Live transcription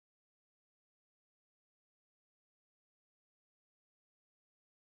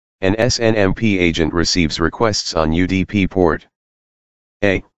An SNMP agent receives requests on UDP port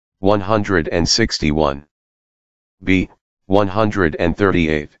A. 161, B.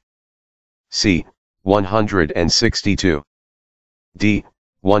 138, C. 162, D.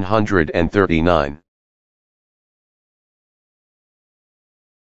 139.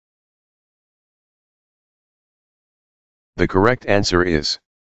 The correct answer is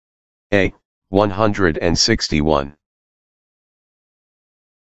A. 161.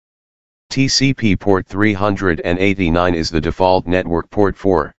 TCP port 389 is the default network port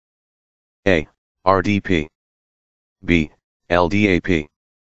for A. RDP, B. LDAP,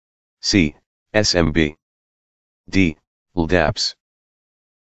 C. SMB, D. LDAPs.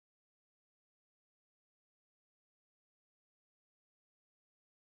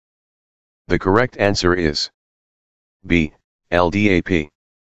 The correct answer is B. LDAP.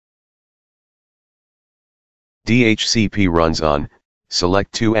 DHCP runs on,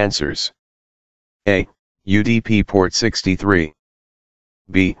 select two answers. A. UDP port 63.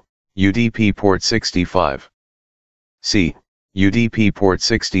 B. UDP port 65. C. UDP port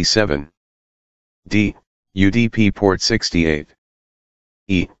 67. D. UDP port 68.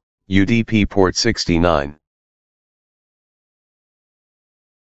 E. UDP port 69.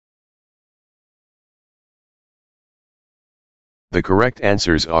 The correct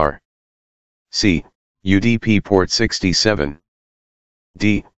answers are C. UDP port 67.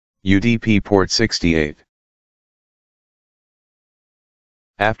 D. UDP port 68.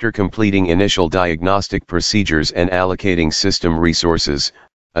 After completing initial diagnostic procedures and allocating system resources,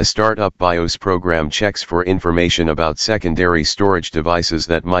 a startup BIOS program checks for information about secondary storage devices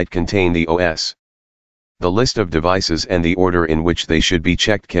that might contain the OS. The list of devices and the order in which they should be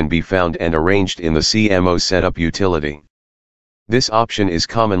checked can be found and arranged in the CMO setup utility. This option is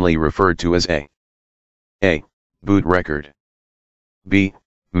commonly referred to as A. Boot record. B.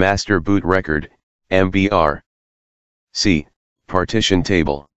 Master boot record, MBR. C. Partition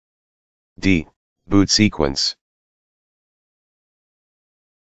table. D. Boot sequence.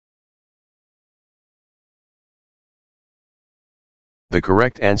 The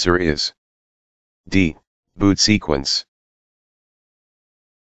correct answer is D. Boot sequence.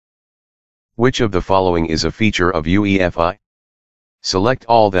 Which of the following is a feature of UEFI? Select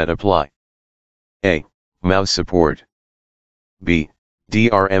all that apply. A. Mouse support. B.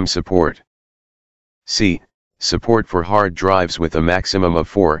 DRM support. C. Support for hard drives with a maximum of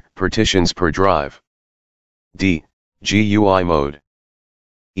 4 partitions per drive. D. GUI mode.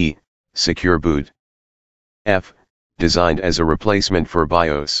 E. Secure boot. F. Designed as a replacement for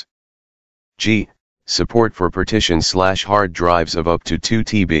BIOS. G. Support for partition/hard drives of up to 2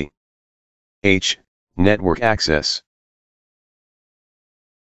 TB. H. Network access.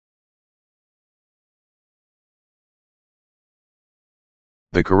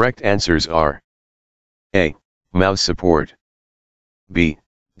 The correct answers are A. Mouse support. B.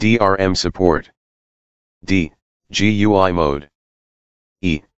 DRM support. D. GUI mode.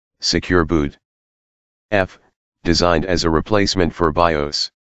 E. Secure boot. F. Designed as a replacement for BIOS.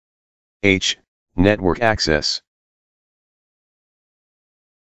 H. Network access.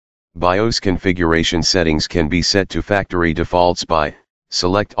 BIOS configuration settings can be set to factory defaults by,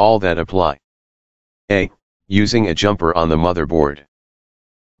 select all that apply. A. Using a jumper on the motherboard.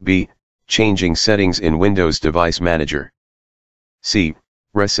 B. Changing settings in Windows Device Manager. C.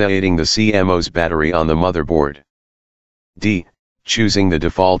 Resetting the CMOS battery on the motherboard. D. Choosing the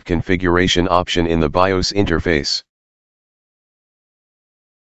default configuration option in the BIOS interface.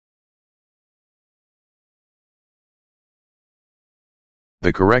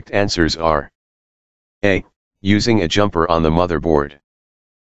 The correct answers are A. Using a jumper on the motherboard.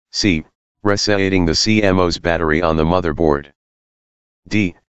 C. Resetting the CMOS battery on the motherboard.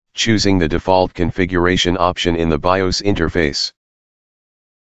 D. Choosing the default configuration option in the BIOS interface.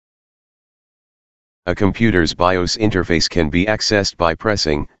 A computer's BIOS interface can be accessed by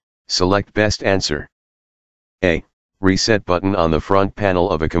pressing, select best answer. A. Reset button on the front panel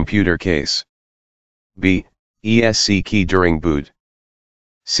of a computer case. B. ESC key during boot.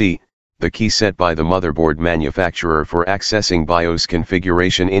 C. The key set by the motherboard manufacturer for accessing BIOS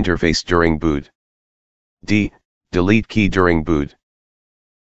configuration interface during boot. D. Delete key during boot.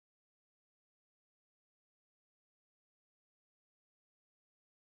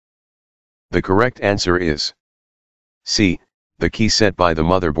 The correct answer is C. The key set by the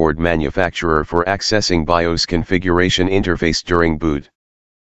motherboard manufacturer for accessing BIOS configuration interface during boot.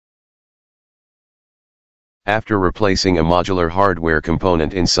 After replacing a modular hardware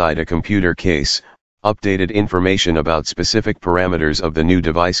component inside a computer case, updated information about specific parameters of the new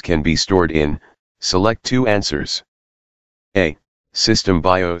device can be stored in, select two answers. A. System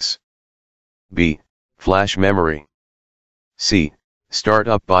BIOS. B. Flash memory. C.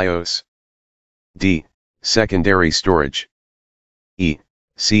 Startup BIOS. D. Secondary storage. E.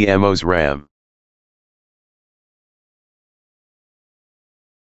 CMOS RAM.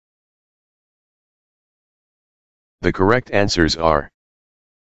 The correct answers are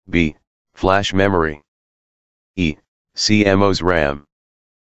B. Flash memory. E. CMOS RAM.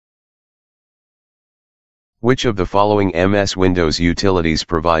 Which of the following MS Windows utilities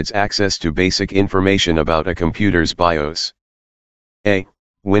provides access to basic information about a computer's BIOS? A.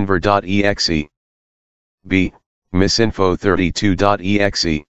 WinVer.exe. B.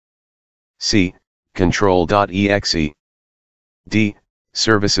 Misinfo32.exe. C. Control.exe. D.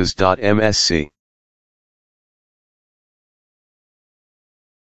 Services.msc.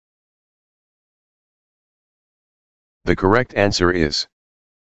 The correct answer is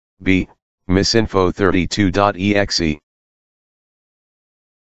B. Misinfo32.exe.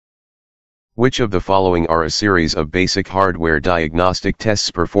 Which of the following are a series of basic hardware diagnostic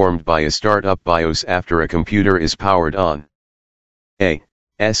tests performed by a startup BIOS after a computer is powered on? A.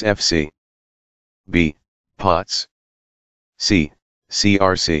 SFC. B. POTS. C.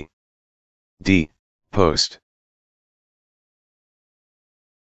 CRC. D. POST.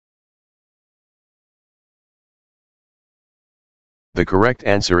 The correct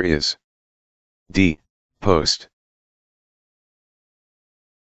answer is D. POST.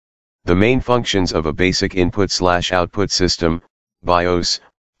 The main functions of a basic input/output system, BIOS,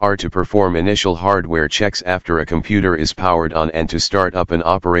 are to perform initial hardware checks after a computer is powered on and to start up an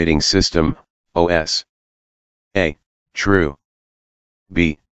operating system, OS. A. True.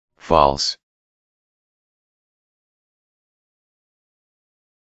 B. False.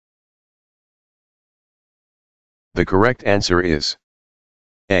 The correct answer is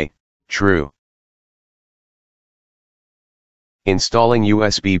A. True. Installing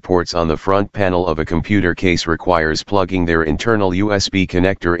USB ports on the front panel of a computer case requires plugging their internal USB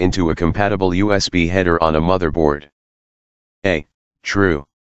connector into a compatible USB header on a motherboard. A. True.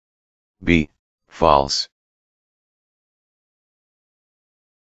 B. False.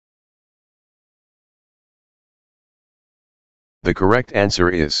 The correct answer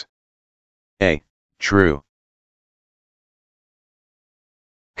is A. True.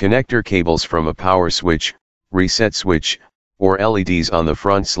 Connector cables from a power switch, reset switch, or LEDs on the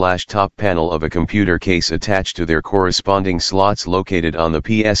front/top panel of a computer case attached to their corresponding slots located on the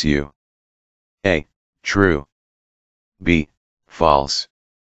PSU. A. True. B. False.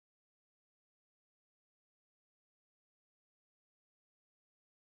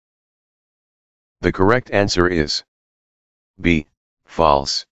 The correct answer is B.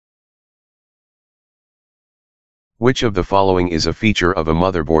 False. Which of the following is a feature of a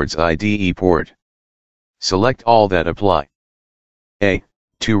motherboard's IDE port? Select all that apply. A.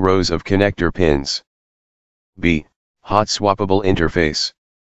 2 rows of connector pins. B. Hot swappable interface.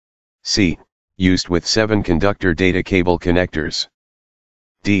 C. Used with 7 conductor data cable connectors.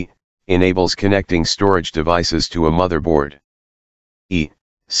 D. Enables connecting storage devices to a motherboard. E.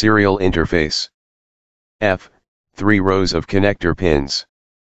 Serial interface. F. 3 rows of connector pins.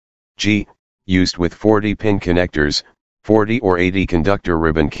 G. Used with 40-pin connectors, 40 or 80 conductor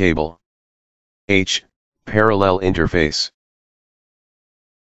ribbon cable. H. Parallel interface.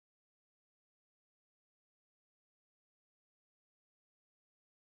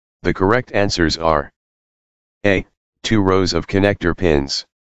 The correct answers are A. 2 rows of connector pins.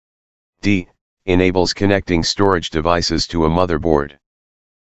 D. Enables connecting storage devices to a motherboard.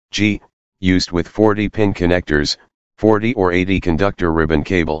 G. Used with 40-pin connectors, 40 or 80 conductor ribbon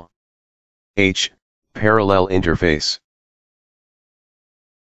cable. H. Parallel interface.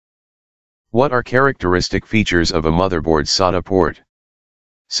 What are characteristic features of a motherboard's SATA port?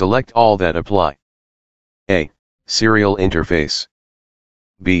 Select all that apply. A. Serial interface.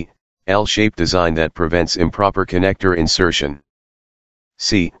 B. L-shaped design that prevents improper connector insertion.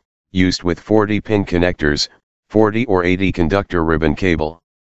 C. Used with 40-pin connectors, 40 or 80 conductor ribbon cable.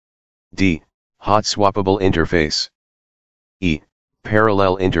 D. Hot swappable interface. E.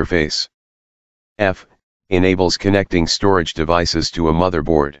 Parallel interface. F. Enables connecting storage devices to a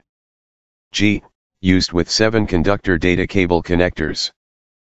motherboard. G. Used with 7 conductor data cable connectors.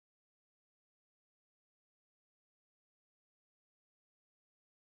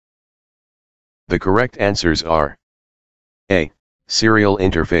 The correct answers are A. Serial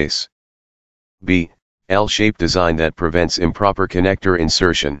interface. B. L-shaped design that prevents improper connector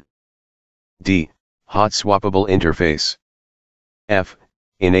insertion. D. Hot swappable interface. F.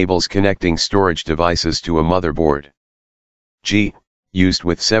 Enables connecting storage devices to a motherboard. G. Used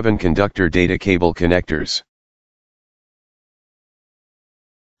with 7 conductor data cable connectors.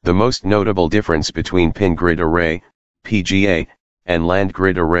 The most notable difference between pin grid array, PGA, and land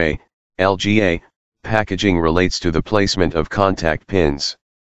grid array, LGA, packaging relates to the placement of contact pins.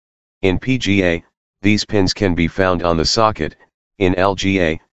 In PGA, these pins can be found on the socket. In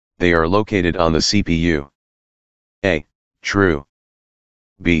LGA, they are located on the CPU. A. True.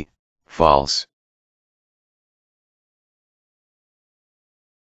 B. False.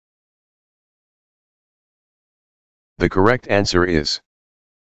 The correct answer is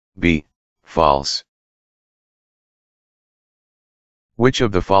B. False. Which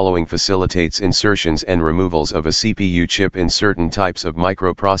of the following facilitates insertions and removals of a CPU chip in certain types of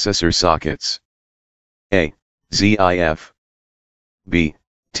microprocessor sockets? A. ZIF. B.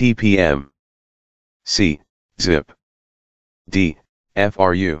 TPM. C. ZIP. D.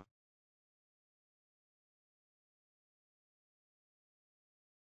 FRU.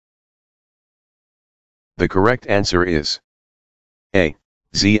 The correct answer is A.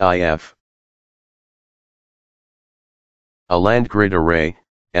 ZIF. A land grid array,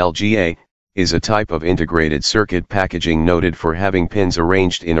 LGA, is a type of integrated circuit packaging noted for having pins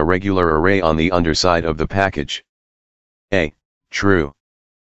arranged in a regular array on the underside of the package. A. True.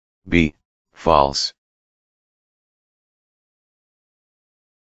 B. False.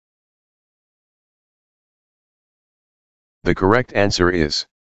 The correct answer is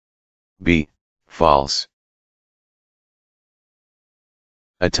B. False.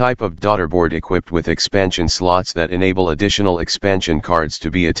 A type of daughterboard equipped with expansion slots that enable additional expansion cards to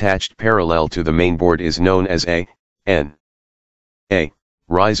be attached parallel to the mainboard is known as a N. A.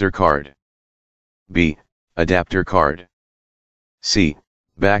 Riser card. B. Adapter card. C.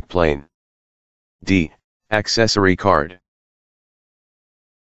 Backplane. D. Accessory card.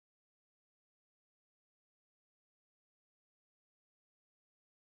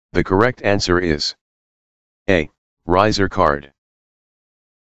 The correct answer is A. Riser card.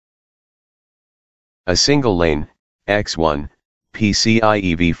 A single lane, X1,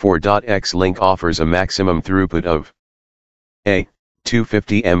 PCIe v4.x link offers a maximum throughput of A.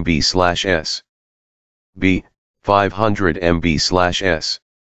 250 MB/s. B. 500 MB/s.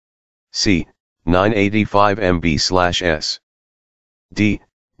 C. 985 MB/s. D.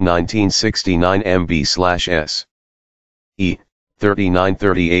 1969 MB/s. E.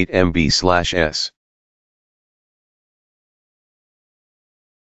 3938 MB/s.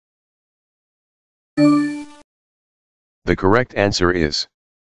 The correct answer is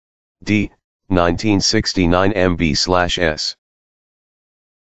D. 1969 MB/s.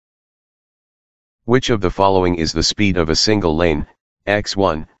 Which of the following is the speed of a single lane,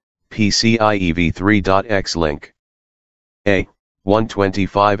 X1, PCIe v3.x link? A.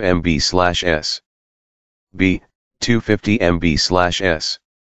 125 MB/s. B. 250 MB/s.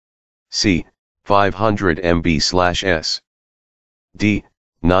 C. 500 MB/s. D.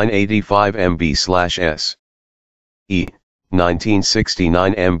 985 MB/s. E.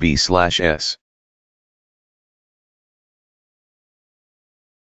 1969 MB/s.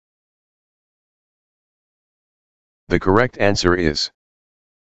 The correct answer is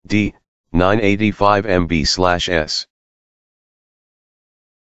D. 985 MB/s.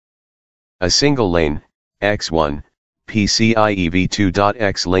 A single lane, X1, PCIe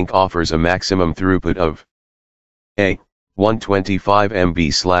v2.x link offers a maximum throughput of A. 125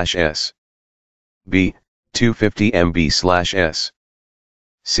 MB/s. B. 250 MB/s.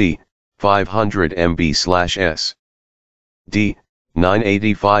 C. 500 MB/s. D.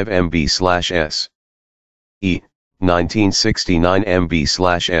 985 MB/s. E. 1969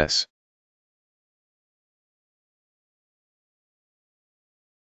 MB/s.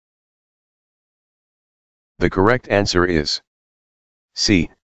 The correct answer is C.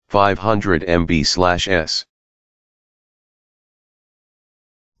 500 MB/s.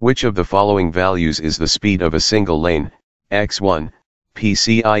 Which of the following values is the speed of a single lane, X1,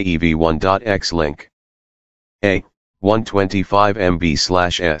 PCIe v1.x link? A. 125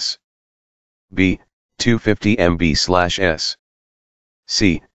 MB/s. B. 250 MB/s.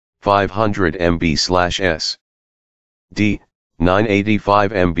 C. 500 MB/s. D.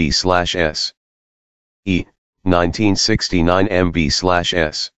 985 MB/s. E. 1969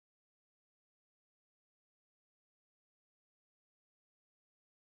 MB/s.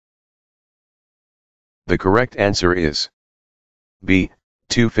 The correct answer is B.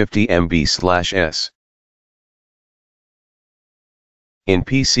 250 MB/s. In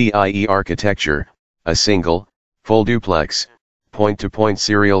PCIe architecture, a single, full duplex, point-to-point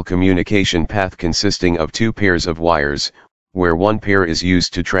serial communication path consisting of two pairs of wires, where one pair is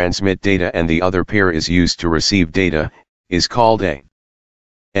used to transmit data and the other pair is used to receive data, is called a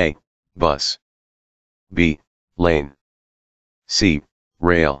bus, B. lane, C.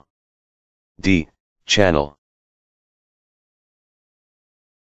 rail. D. Channel.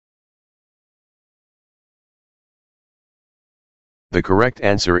 The correct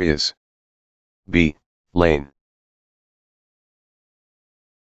answer is B. Lane.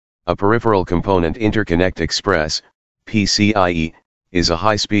 A peripheral component interconnect express, PCIe, is a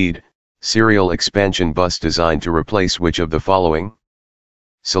high-speed, serial expansion bus designed to replace which of the following?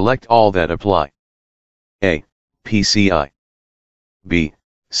 Select all that apply. A. PCI. B.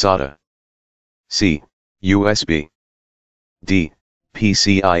 SATA. C. USB. D.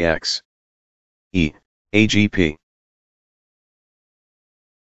 PCIX. E. AGP.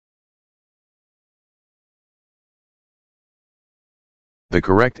 The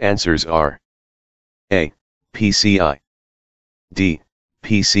correct answers are A. PCI. D.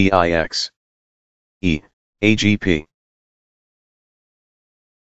 PCIX. E. AGP.